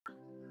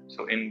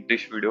So in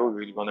this video,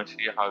 we're gonna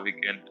see how we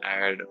can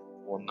add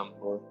phone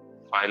number,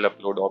 file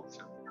upload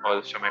option,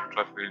 or some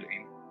extra field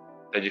in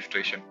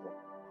registration form.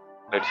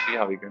 Let's see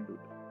how we can do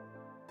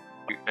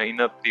that.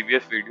 In a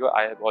previous video,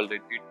 I have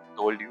already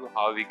told you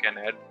how we can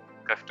add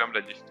custom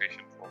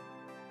registration form,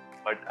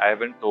 but I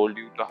haven't told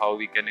you to how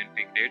we can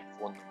integrate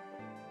phone number.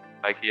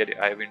 Like here,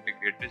 I have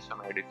integrated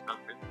some additional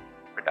field,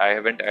 but I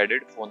haven't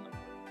added phone number.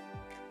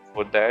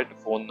 For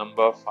that phone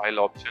number file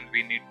option,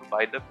 we need to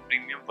buy the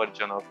premium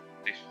version of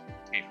this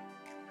theme.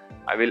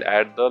 I will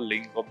add the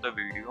link of the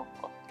video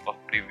of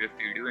previous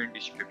video in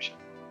description.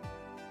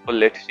 So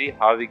let's see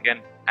how we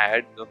can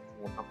add the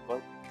phone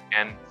number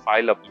and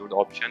file upload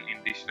option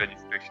in this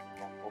registration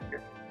form.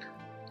 Okay,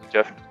 so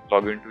just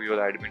log into your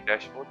admin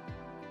dashboard,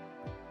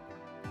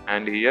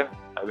 and here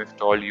I've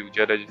installed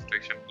user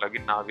registration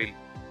plugin. Now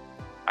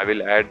I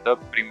will add the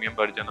premium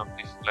version of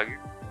this plugin.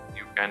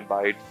 You can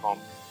buy it from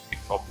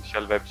its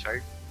official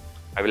website.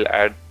 I will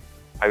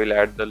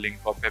add the link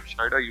of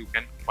website, or you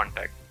can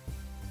contact.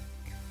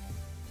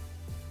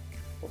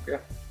 Okay,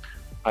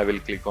 I will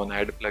click on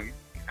add plugin,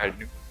 add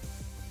new.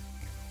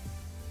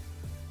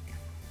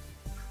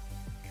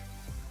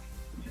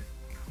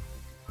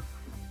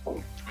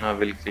 I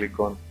will click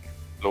on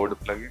load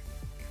plugin.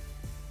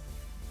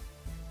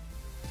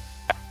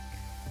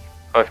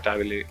 First I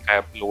will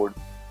upload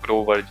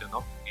pro version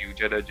of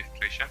user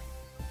registration.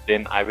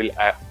 Then I will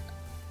add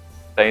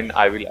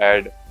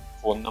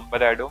phone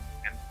number add-on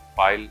and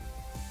file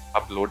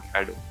upload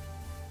add-on.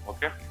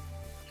 Okay,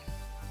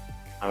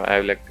 now I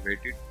will activate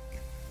it.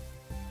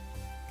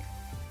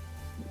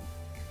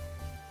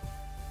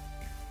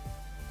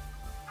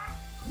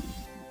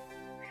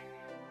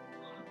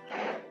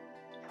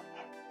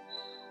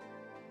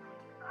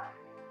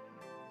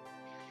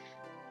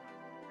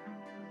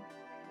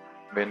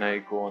 When I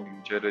go on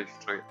user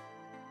registration,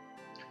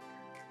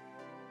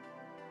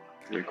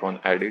 click on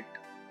edit.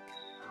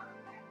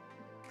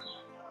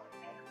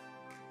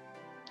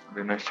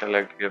 When I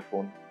select here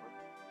phone number,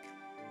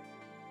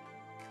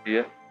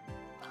 here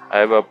I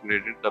have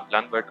upgraded the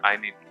plan, but I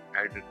need to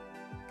add it.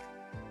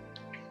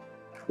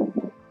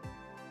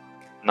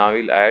 Now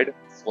we'll add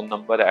phone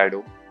number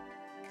add-on.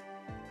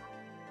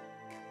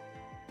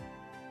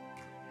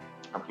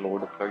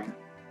 Upload plugin.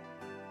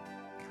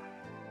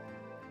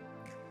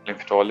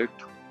 Install it,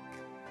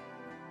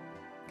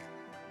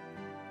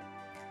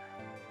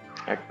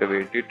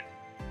 activate it.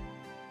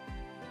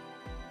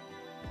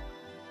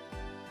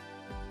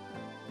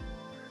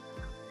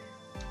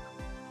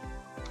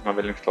 I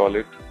will install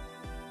it.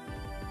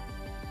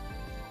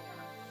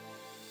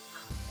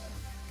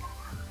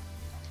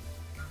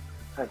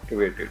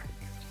 Activate it.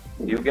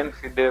 You can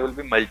see there will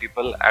be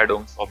multiple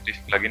add-ons of this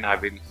plugin. I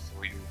will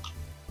show you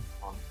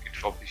on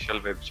its official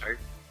website.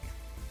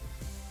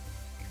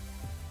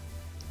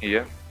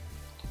 Here,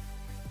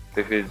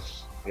 this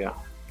is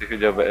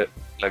a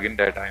plugin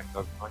that I am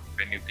talking about.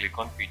 When you click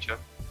on feature,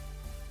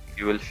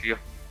 you will see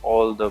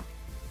all the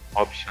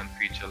option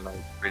feature like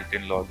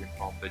built-in login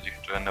form,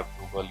 register and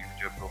approval,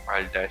 user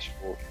profile,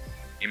 dashboard,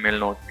 email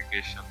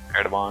notification,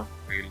 advanced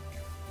field.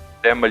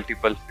 There are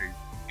multiple fields.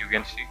 You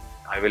can see.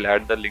 I will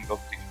add the link of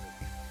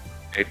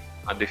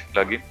this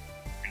plugin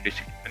in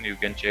description. You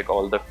can check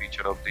all the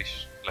feature of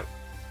this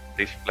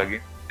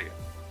plugin there.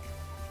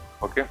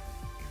 Okay.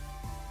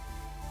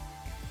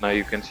 Now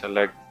you can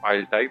select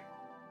file type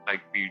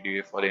like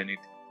PDF or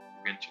anything.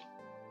 You can check.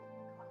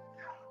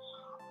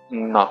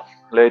 Now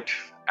let's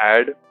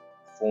add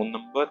phone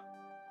number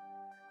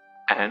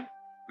and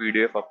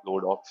PDF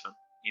upload option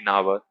in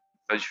our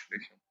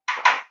registration.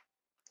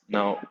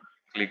 Now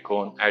click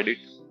on edit.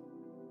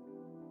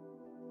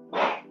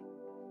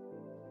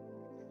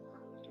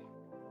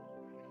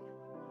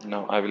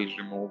 Now I will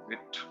remove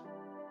it.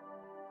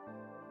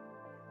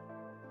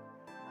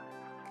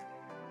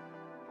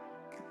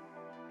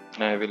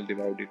 I will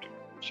divide it into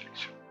two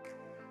sections.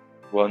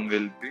 One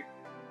will be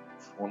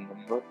phone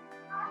number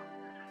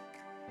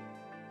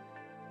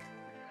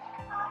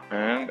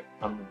and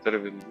another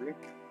will be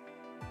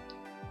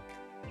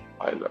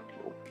file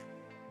upload.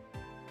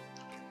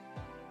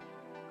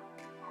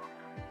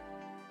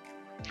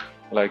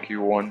 Like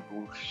you want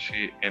to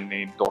see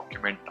any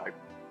document type,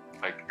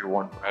 like you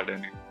want to add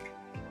any.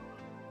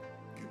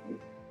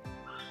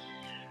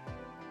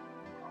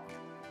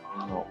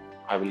 No,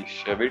 I will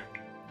save it.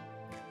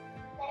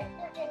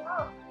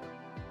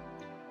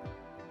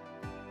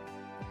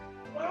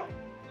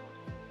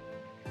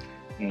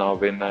 Now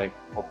when I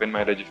open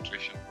my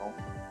registration form,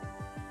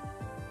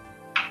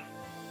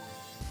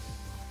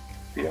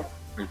 here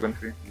you can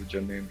see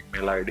username,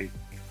 email ID,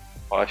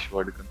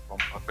 password, confirm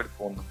password,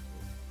 phone number,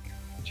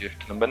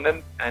 GST number,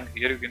 and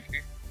here you can see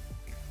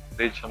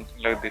there is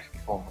something like this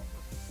phone number,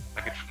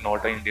 like it's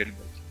not an Indian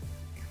version.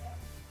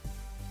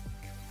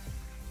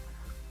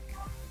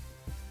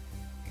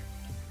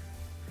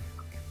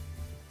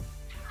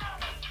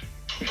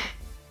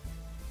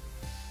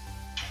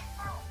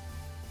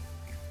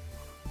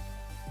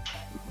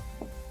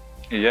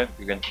 Here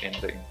you can change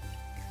the image,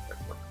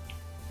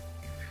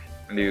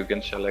 and you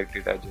can select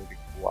it as a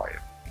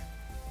required.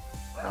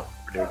 Now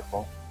update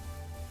form.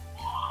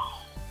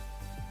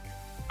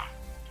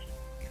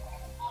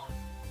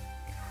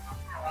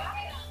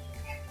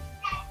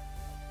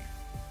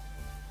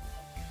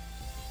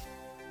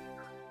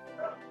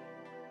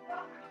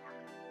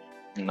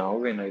 Now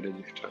when I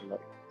register like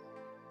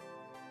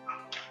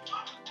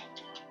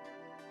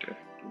test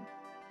 2,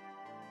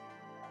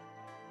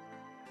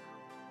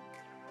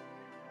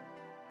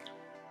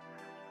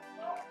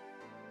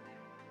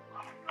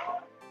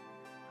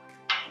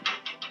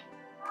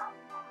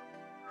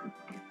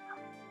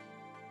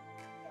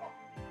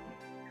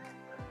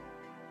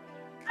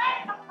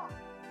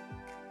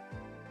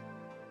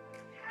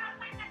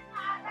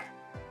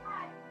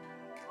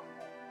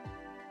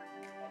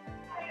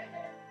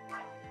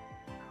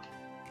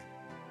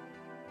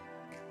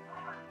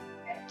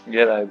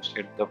 here I have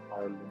set the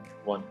file in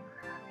 1.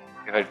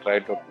 If I try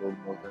to upload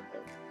more than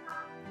that,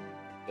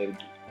 there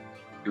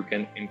you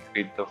can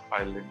increase the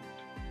file limit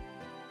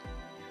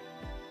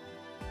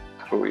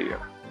through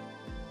here.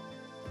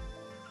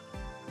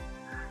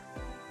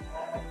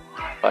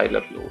 File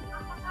upload.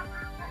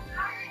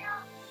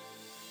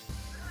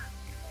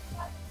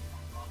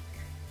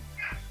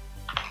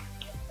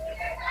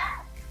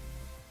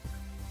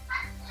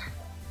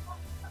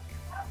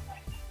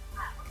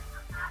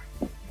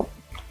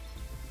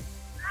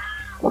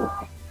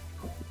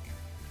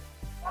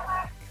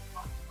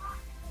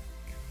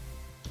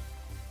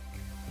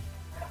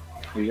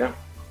 Here.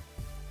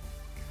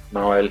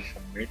 Now I'll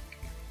submit.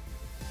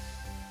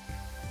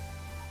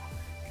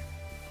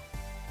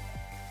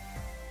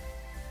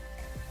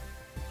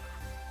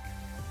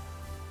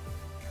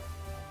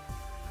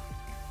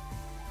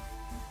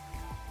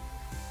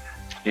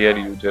 Here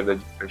user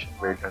registration,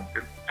 wait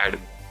until admin.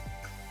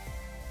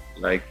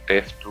 Like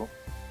test 2.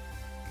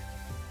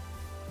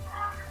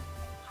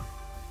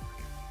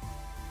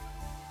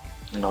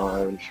 Now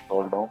I will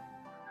scroll down.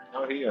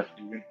 Now here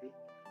you can see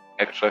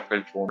extra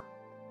field phone.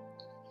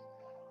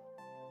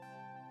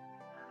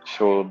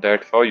 So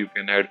that's how you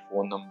can add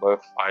phone number,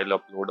 file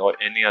upload, or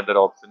any other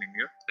option in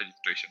your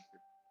registration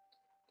field.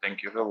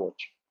 Thank you for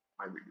watching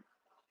my video.